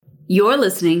You're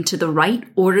listening to the Right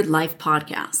Ordered Life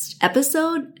podcast,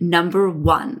 episode number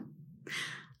 1.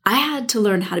 I had to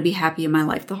learn how to be happy in my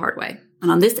life the hard way.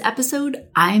 And on this episode,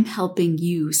 I'm helping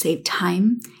you save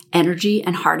time, energy,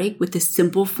 and heartache with this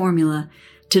simple formula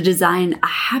to design a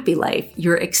happy life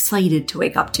you're excited to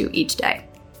wake up to each day.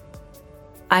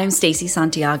 I'm Stacey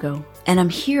Santiago, and I'm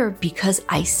here because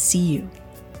I see you.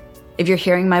 If you're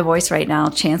hearing my voice right now,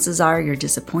 chances are you're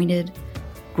disappointed,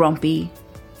 grumpy,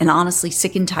 and honestly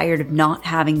sick and tired of not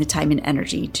having the time and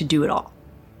energy to do it all.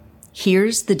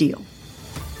 Here's the deal.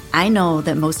 I know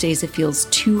that most days it feels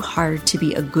too hard to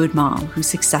be a good mom who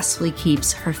successfully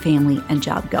keeps her family and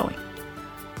job going.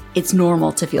 It's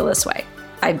normal to feel this way.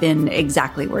 I've been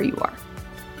exactly where you are.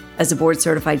 As a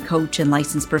board-certified coach and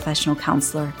licensed professional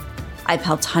counselor, I've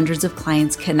helped hundreds of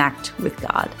clients connect with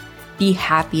God, be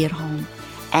happy at home,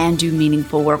 and do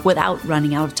meaningful work without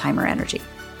running out of time or energy.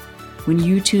 When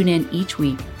you tune in each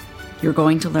week, you're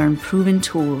going to learn proven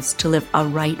tools to live a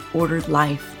right ordered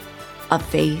life of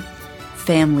faith,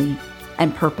 family,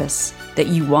 and purpose that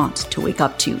you want to wake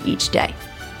up to each day.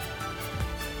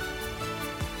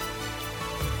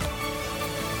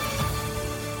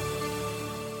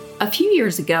 A few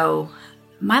years ago,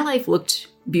 my life looked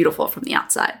beautiful from the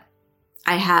outside.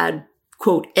 I had,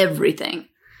 quote, everything.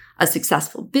 A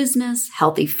successful business,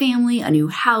 healthy family, a new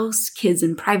house, kids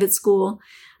in private school,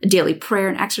 a daily prayer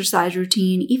and exercise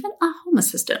routine, even a home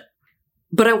assistant.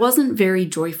 But I wasn't very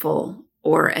joyful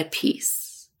or at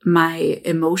peace. My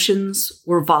emotions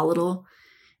were volatile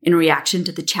in reaction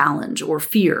to the challenge or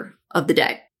fear of the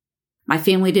day. My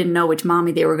family didn't know which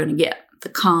mommy they were going to get, the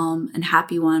calm and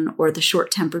happy one or the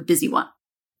short-tempered busy one.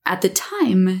 At the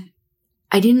time,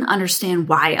 I didn't understand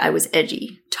why I was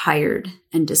edgy, tired,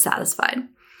 and dissatisfied.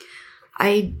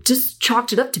 I just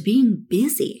chalked it up to being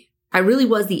busy. I really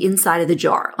was the inside of the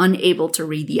jar, unable to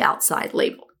read the outside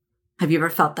label. Have you ever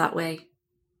felt that way?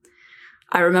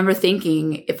 I remember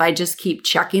thinking if I just keep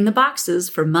checking the boxes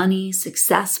for money,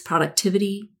 success,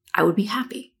 productivity, I would be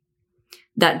happy.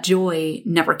 That joy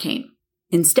never came.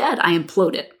 Instead, I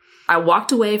imploded. I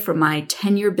walked away from my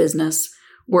 10-year business,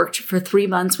 worked for 3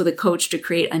 months with a coach to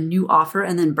create a new offer,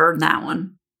 and then burned that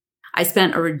one. I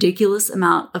spent a ridiculous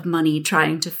amount of money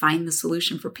trying to find the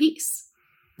solution for peace.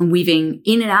 And weaving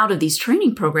in and out of these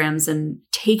training programs and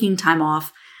taking time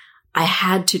off, I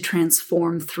had to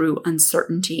transform through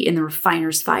uncertainty in the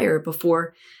refiner's fire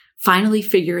before finally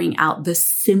figuring out the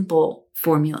simple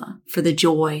formula for the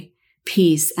joy,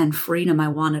 peace, and freedom I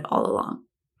wanted all along.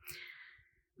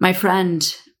 My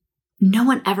friend, no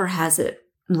one ever has it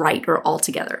right or all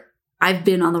together. I've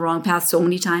been on the wrong path so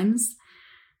many times.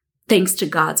 Thanks to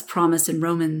God's promise in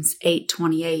Romans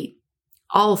 8:28,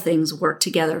 all things work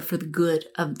together for the good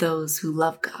of those who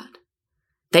love God.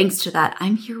 Thanks to that,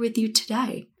 I'm here with you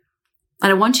today.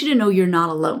 And I want you to know you're not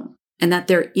alone and that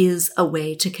there is a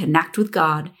way to connect with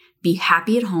God, be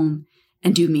happy at home,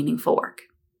 and do meaningful work.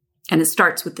 And it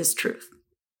starts with this truth.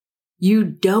 You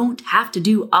don't have to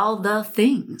do all the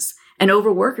things and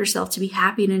overwork yourself to be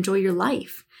happy and enjoy your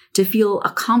life, to feel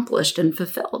accomplished and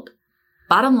fulfilled.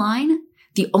 Bottom line,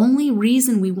 the only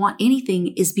reason we want anything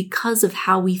is because of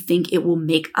how we think it will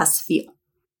make us feel.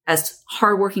 As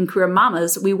hardworking career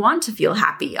mamas, we want to feel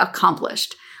happy,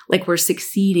 accomplished, like we're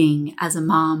succeeding as a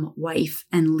mom, wife,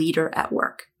 and leader at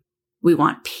work. We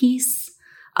want peace,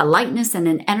 a lightness, and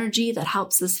an energy that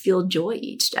helps us feel joy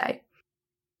each day.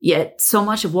 Yet, so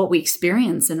much of what we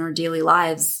experience in our daily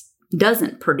lives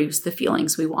doesn't produce the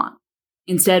feelings we want.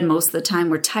 Instead, most of the time,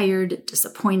 we're tired,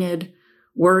 disappointed,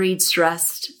 worried,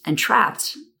 stressed, and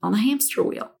trapped on the hamster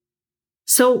wheel.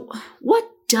 So what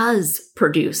does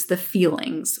produce the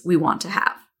feelings we want to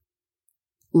have?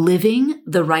 Living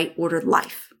the right ordered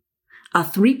life, a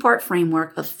 3-part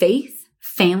framework of faith,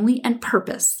 family, and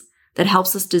purpose that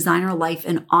helps us design our life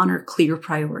and honor clear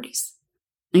priorities.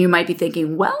 Now you might be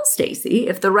thinking, well, Stacey,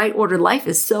 if the right ordered life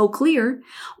is so clear,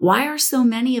 why are so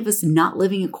many of us not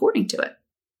living according to it?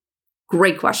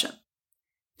 Great question.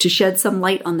 To shed some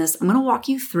light on this, I'm going to walk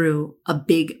you through a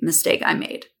big mistake I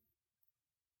made.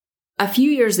 A few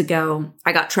years ago,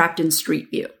 I got trapped in Street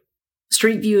View.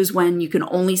 Street View is when you can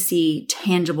only see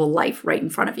tangible life right in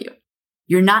front of you.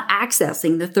 You're not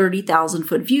accessing the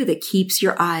 30,000-foot view that keeps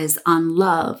your eyes on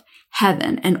love,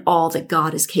 heaven, and all that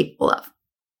God is capable of.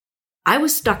 I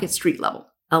was stuck at street level,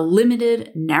 a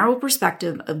limited, narrow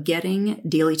perspective of getting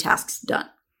daily tasks done.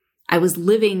 I was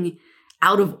living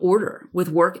out of order with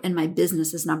work and my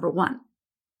business as number one.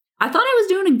 I thought I was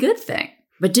doing a good thing,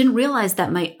 but didn't realize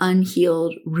that my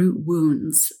unhealed root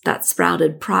wounds that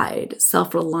sprouted pride,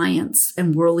 self-reliance,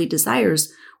 and worldly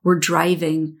desires were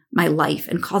driving my life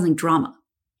and causing drama.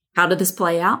 How did this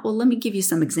play out? Well, let me give you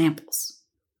some examples.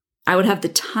 I would have the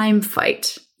time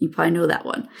fight. You probably know that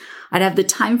one. I'd have the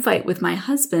time fight with my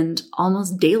husband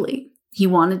almost daily. He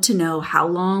wanted to know how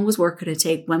long was work going to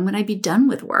take? When would I be done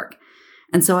with work?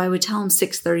 And so I would tell him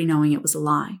 6:30 knowing it was a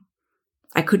lie.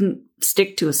 I couldn't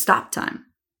stick to a stop time.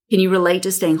 Can you relate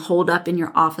to staying holed up in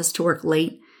your office to work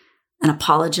late and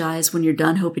apologize when you're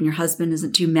done, hoping your husband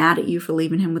isn't too mad at you for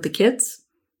leaving him with the kids?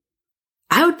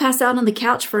 I would pass out on the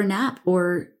couch for a nap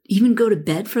or even go to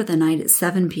bed for the night at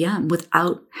 7 p.m.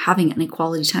 without having any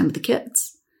quality time with the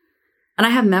kids. And I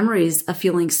have memories of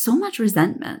feeling so much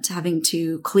resentment, having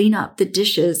to clean up the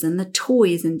dishes and the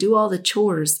toys and do all the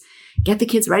chores, get the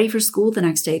kids ready for school the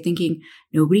next day, thinking,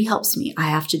 nobody helps me. I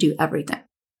have to do everything.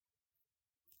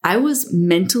 I was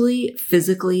mentally,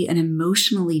 physically, and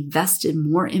emotionally vested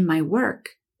more in my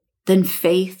work than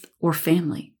faith or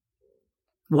family.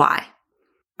 Why?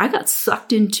 I got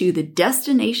sucked into the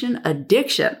destination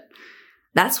addiction.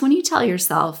 That's when you tell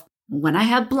yourself, when I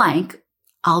have blank,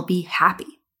 I'll be happy.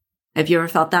 Have you ever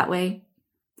felt that way?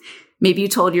 Maybe you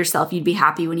told yourself you'd be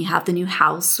happy when you have the new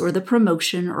house or the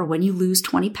promotion or when you lose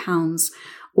 20 pounds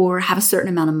or have a certain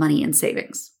amount of money in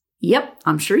savings. Yep,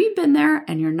 I'm sure you've been there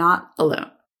and you're not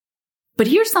alone. But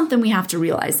here's something we have to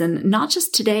realize, and not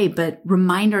just today, but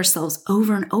remind ourselves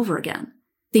over and over again.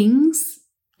 Things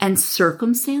and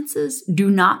circumstances do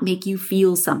not make you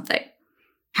feel something.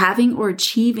 Having or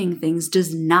achieving things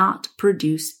does not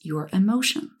produce your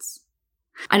emotions.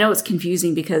 I know it's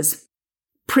confusing because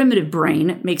primitive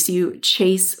brain makes you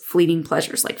chase fleeting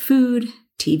pleasures like food,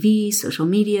 TV, social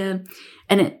media,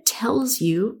 and it tells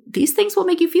you these things will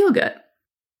make you feel good.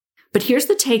 But here's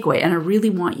the takeaway, and I really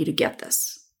want you to get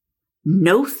this.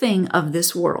 No thing of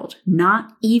this world,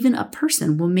 not even a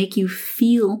person, will make you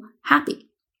feel happy.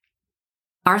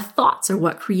 Our thoughts are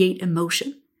what create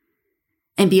emotion.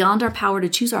 And beyond our power to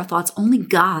choose our thoughts, only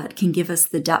God can give us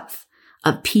the depth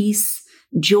of peace,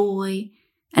 joy,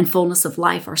 and fullness of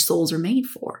life our souls are made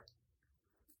for.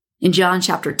 In John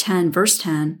chapter 10, verse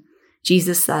 10,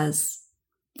 Jesus says,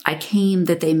 I came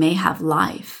that they may have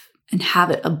life and have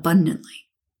it abundantly.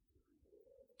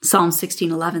 Psalm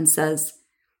 16:11 says,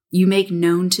 you make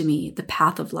known to me the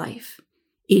path of life.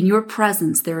 In your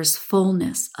presence there is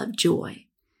fullness of joy.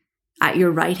 At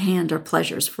your right hand are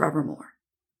pleasures forevermore.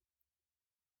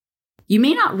 You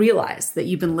may not realize that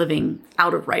you've been living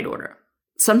out of right order.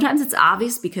 Sometimes it's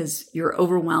obvious because you're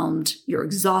overwhelmed, you're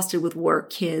exhausted with work,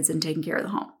 kids, and taking care of the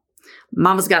home.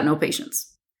 Mama's got no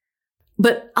patience.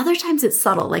 But other times it's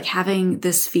subtle, like having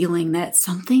this feeling that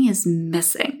something is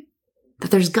missing, that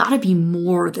there's got to be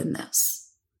more than this.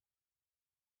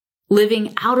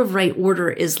 Living out of right order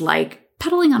is like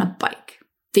pedaling on a bike,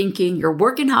 thinking you're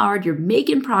working hard, you're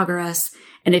making progress,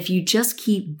 and if you just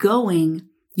keep going,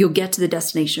 you'll get to the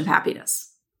destination of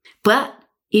happiness. But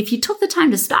if you took the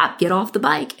time to stop, get off the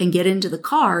bike, and get into the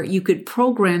car, you could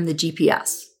program the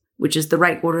GPS, which is the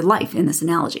right ordered life in this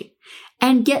analogy,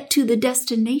 and get to the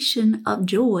destination of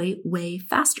joy way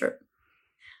faster.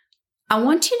 I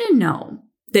want you to know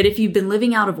that if you've been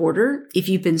living out of order, if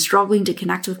you've been struggling to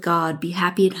connect with God, be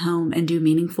happy at home, and do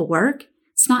meaningful work,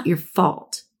 it's not your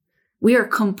fault. We are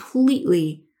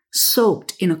completely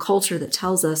soaked in a culture that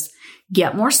tells us,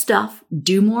 get more stuff,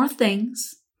 do more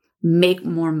things, make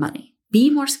more money. Be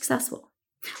more successful,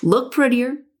 look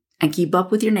prettier, and keep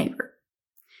up with your neighbor.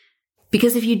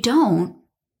 Because if you don't,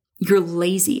 you're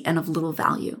lazy and of little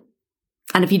value.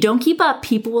 And if you don't keep up,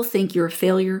 people will think you're a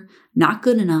failure, not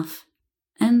good enough,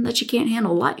 and that you can't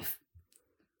handle life.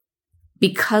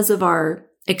 Because of our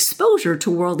exposure to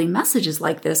worldly messages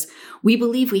like this, we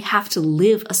believe we have to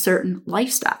live a certain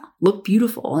lifestyle, look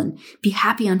beautiful and be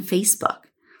happy on Facebook,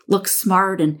 look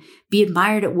smart and be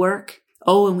admired at work.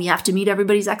 Oh, and we have to meet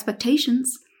everybody's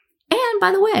expectations. And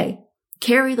by the way,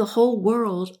 carry the whole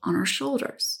world on our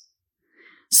shoulders.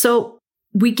 So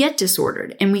we get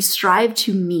disordered and we strive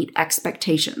to meet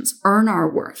expectations, earn our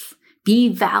worth, be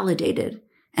validated,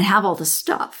 and have all the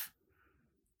stuff.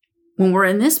 When we're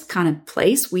in this kind of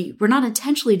place, we're not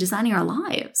intentionally designing our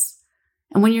lives.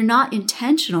 And when you're not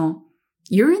intentional,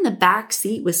 you're in the back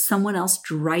seat with someone else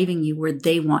driving you where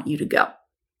they want you to go.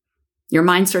 Your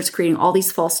mind starts creating all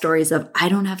these false stories of, I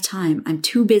don't have time, I'm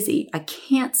too busy, I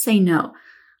can't say no,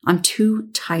 I'm too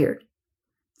tired.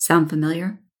 Sound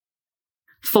familiar?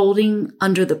 Folding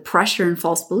under the pressure and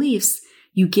false beliefs,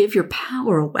 you give your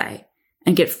power away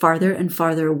and get farther and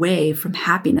farther away from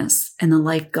happiness and the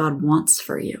life God wants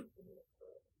for you.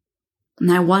 And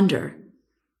I wonder,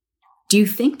 do you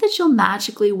think that you'll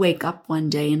magically wake up one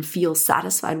day and feel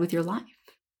satisfied with your life?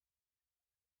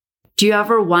 Do you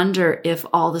ever wonder if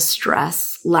all the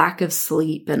stress, lack of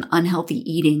sleep, and unhealthy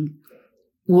eating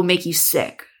will make you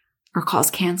sick or cause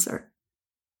cancer?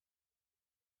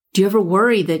 Do you ever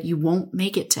worry that you won't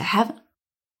make it to heaven?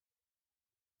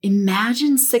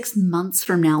 Imagine 6 months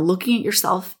from now looking at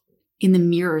yourself in the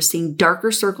mirror, seeing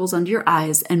darker circles under your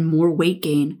eyes and more weight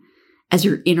gain as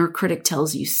your inner critic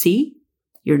tells you, see,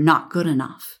 you're not good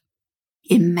enough.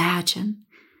 Imagine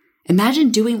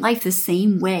doing life the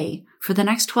same way for the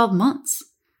next 12 months.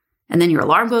 And then your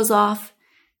alarm goes off.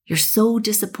 You're so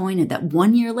disappointed that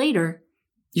 1 year later,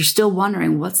 you're still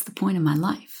wondering, what's the point of my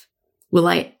life? Will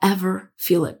I ever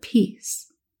feel at peace?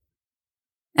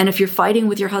 And if you're fighting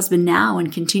with your husband now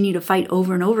and continue to fight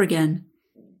over and over again,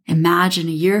 imagine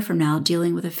a year from now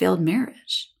dealing with a failed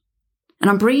marriage. And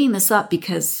I'm bringing this up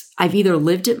because I've either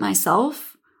lived it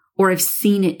myself or I've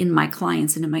seen it in my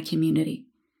clients and in my community.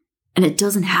 And it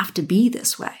doesn't have to be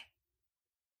this way.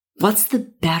 What's the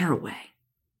better way?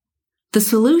 The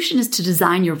solution is to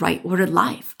design your right-ordered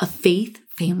life of faith,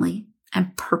 family,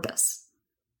 and purpose.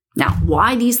 Now,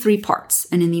 why these 3 parts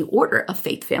and in the order of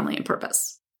faith, family, and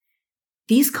purpose?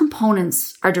 These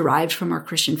components are derived from our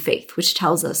Christian faith, which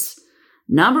tells us,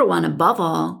 number 1, above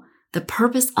all, the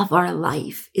purpose of our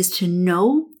life is to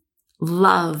know,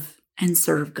 love, and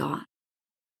serve God.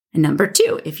 And number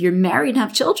 2, if you're married and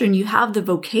have children, you have the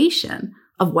vocation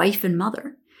of wife and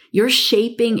mother. You're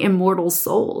shaping immortal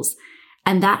souls,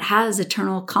 and that has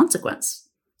eternal consequence.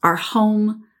 Our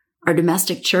home, our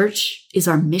domestic church is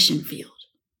our mission field,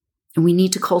 and we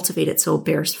need to cultivate it so it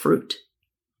bears fruit.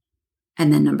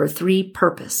 And then number 3,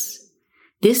 purpose.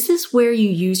 This is where you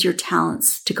use your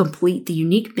talents to complete the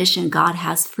unique mission God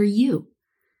has for you.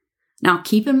 Now,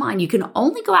 keep in mind, you can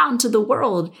only go out into the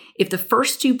world if the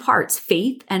first 2 parts,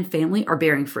 faith and family, are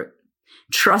bearing fruit.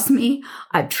 Trust me,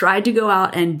 I've tried to go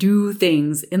out and do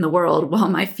things in the world while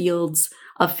my fields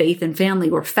of faith and family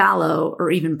were fallow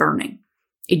or even burning.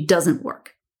 It doesn't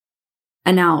work.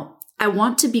 And now, I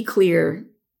want to be clear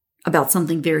about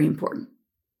something very important.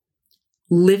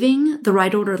 Living the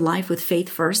right-ordered life with faith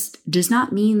first does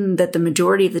not mean that the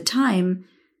majority of the time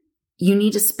you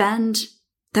need to spend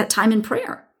that time in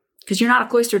prayer, because you're not a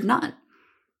cloistered nun.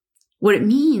 What it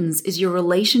means is your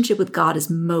relationship with God is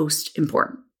most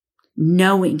important.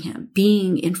 Knowing Him,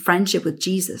 being in friendship with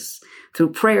Jesus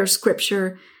through prayer,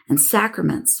 scripture, and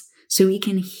sacraments, so He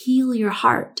can heal your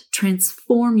heart,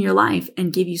 transform your life,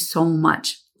 and give you so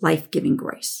much life-giving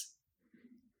grace.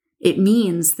 It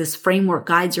means this framework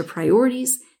guides your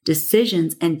priorities,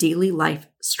 decisions, and daily life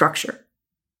structure.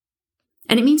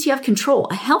 And it means you have control,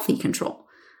 a healthy control,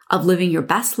 of living your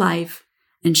best life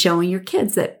and showing your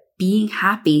kids that being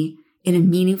happy in a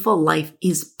meaningful life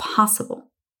is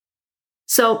possible.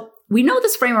 So we know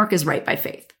this framework is right by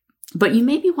faith, but you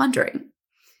may be wondering,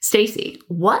 Stacy,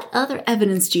 what other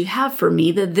evidence do you have for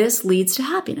me that this leads to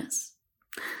happiness?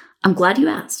 I'm glad you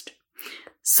asked.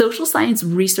 Social science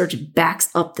research backs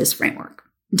up this framework.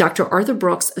 Dr. Arthur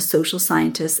Brooks, a social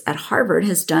scientist at Harvard,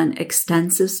 has done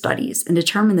extensive studies and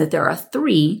determined that there are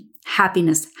 3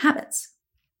 happiness habits.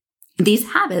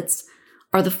 These habits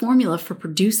are the formula for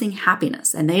producing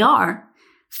happiness, and they are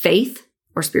faith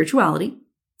or spirituality,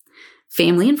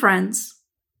 family and friends,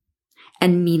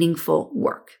 and meaningful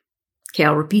work. Okay,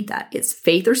 I'll repeat that. It's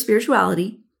faith or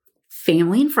spirituality,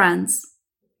 family and friends,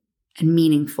 and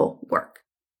meaningful work.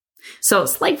 So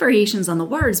slight variations on the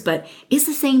words, but it's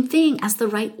the same thing as the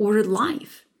right ordered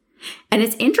life. And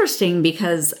it's interesting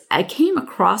because I came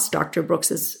across Dr.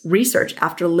 Brooks's research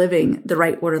after living the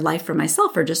right ordered life for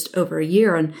myself for just over a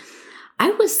year. And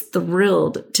I was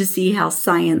thrilled to see how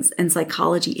science and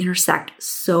psychology intersect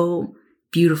so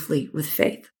beautifully with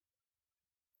faith.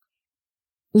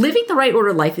 Living the right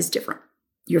ordered life is different.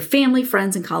 Your family,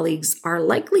 friends, and colleagues are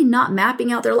likely not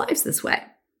mapping out their lives this way.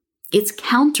 It's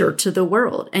counter to the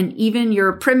world, and even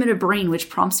your primitive brain, which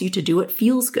prompts you to do what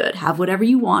feels good, have whatever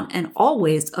you want, and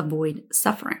always avoid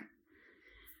suffering.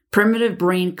 Primitive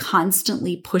brain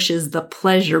constantly pushes the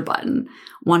pleasure button,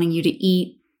 wanting you to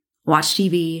eat, watch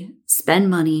TV, spend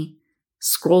money,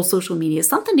 scroll social media,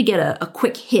 something to get a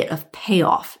quick hit of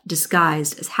payoff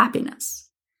disguised as happiness.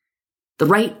 The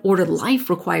right ordered life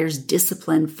requires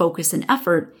discipline, focus, and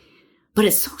effort, but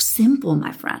it's so simple,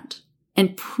 my friend,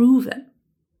 and proven.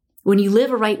 When you live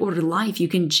a right-ordered life, you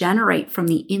can generate from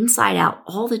the inside out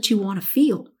all that you want to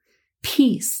feel.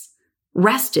 Peace,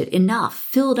 rested, enough,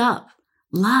 filled up,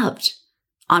 loved,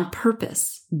 on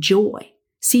purpose, joy,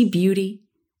 see beauty,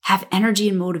 have energy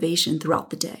and motivation throughout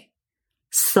the day.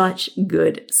 Such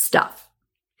good stuff.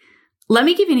 Let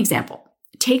me give you an example.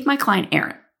 Take my client,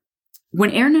 Erin.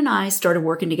 When Erin and I started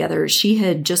working together, she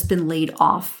had just been laid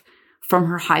off from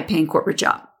her high-paying corporate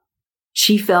job.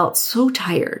 She felt so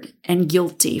tired and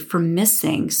guilty for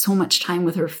missing so much time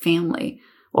with her family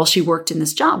while she worked in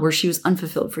this job where she was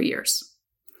unfulfilled for years.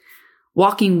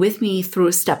 Walking with me through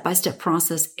a step-by-step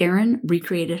process, Erin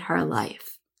recreated her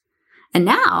life. And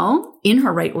now, in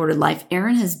her right ordered life,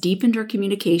 Erin has deepened her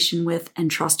communication with and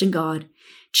trust in God,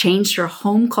 changed her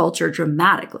home culture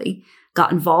dramatically,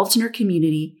 got involved in her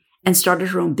community, and started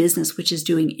her own business, which is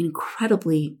doing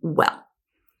incredibly well.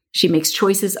 She makes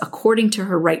choices according to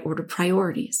her right ordered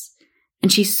priorities,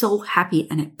 and she's so happy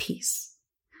and at peace.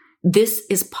 This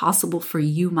is possible for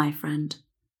you, my friend.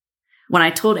 When I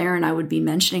told Erin I would be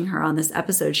mentioning her on this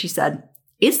episode, she said,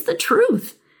 "It's the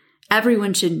truth.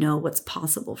 Everyone should know what's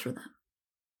possible for them."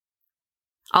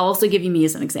 I'll also give you me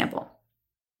as an example.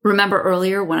 Remember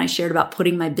earlier when I shared about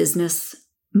putting my business,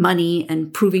 money,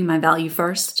 and proving my value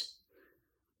first?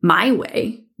 My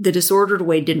way, the disordered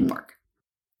way, didn't work.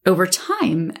 Over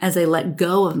time, as I let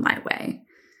go of my way,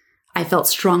 I felt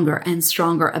stronger and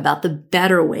stronger about the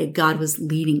better way God was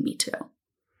leading me to.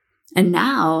 And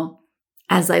now,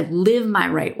 as I live my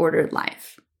right ordered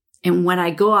life, and when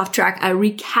I go off track, I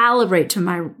recalibrate to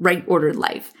my right ordered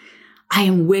life, I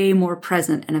am way more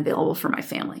present and available for my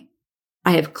family.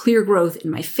 I have clear growth in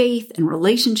my faith and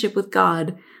relationship with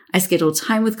God. I schedule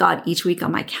time with God each week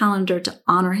on my calendar to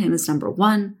honor Him as number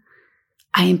one.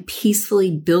 I am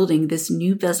peacefully building this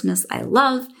new business I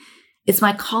love. It's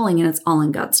my calling and it's all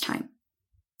in God's time.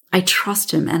 I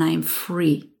trust Him and I am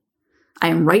free. I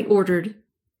am right ordered,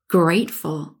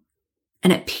 grateful,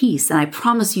 and at peace. And I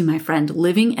promise you, my friend,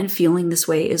 living and feeling this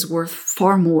way is worth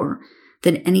far more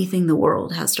than anything the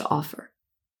world has to offer.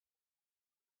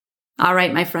 All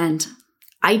right, my friend,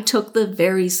 I took the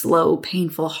very slow,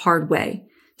 painful, hard way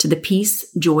to the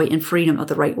peace, joy, and freedom of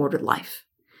the right ordered life.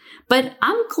 But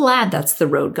I'm glad that's the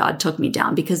road God took me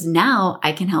down, because now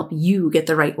I can help you get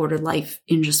the right ordered life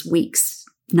in just weeks,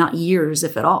 not years,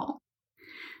 if at all.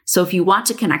 So if you want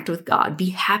to connect with God, be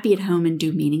happy at home, and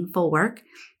do meaningful work,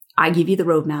 I give you the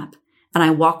roadmap, and I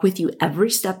walk with you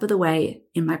every step of the way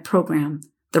in my program,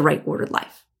 The Right Ordered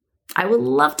Life. I would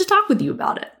love to talk with you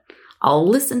about it. I'll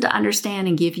listen to understand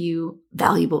and give you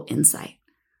valuable insight.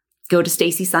 Go to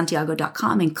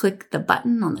stacysantiago.com and click the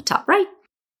button on the top right,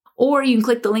 or you can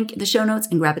click the link in the show notes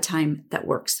and grab a time that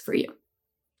works for you.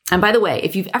 And by the way,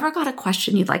 if you've ever got a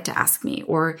question you'd like to ask me,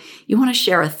 or you want to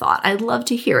share a thought, I'd love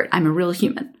to hear it. I'm a real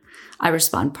human. I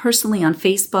respond personally on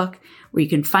Facebook, where you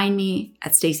can find me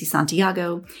at Stacy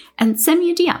Santiago, and send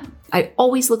me a DM. I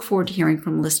always look forward to hearing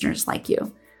from listeners like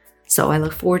you. So I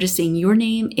look forward to seeing your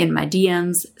name in my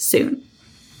DMs soon.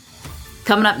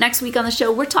 Coming up next week on the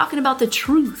show, we're talking about the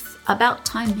truth about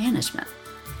time management.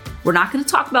 We're not going to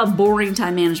talk about boring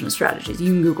time management strategies.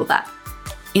 You can Google that.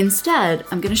 Instead,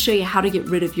 I'm going to show you how to get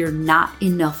rid of your not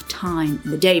enough time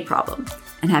in the day problem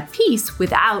and have peace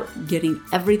without getting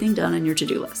everything done on your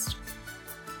to-do list.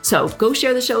 So go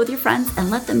share the show with your friends and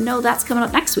let them know that's coming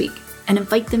up next week, and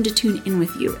invite them to tune in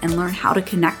with you and learn how to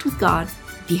connect with God,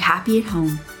 be happy at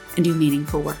home, and do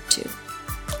meaningful work too.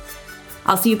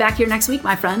 I'll see you back here next week,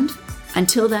 my friend.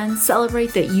 Until then,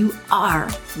 celebrate that you are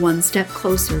one step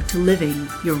closer to living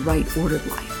your right ordered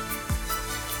life.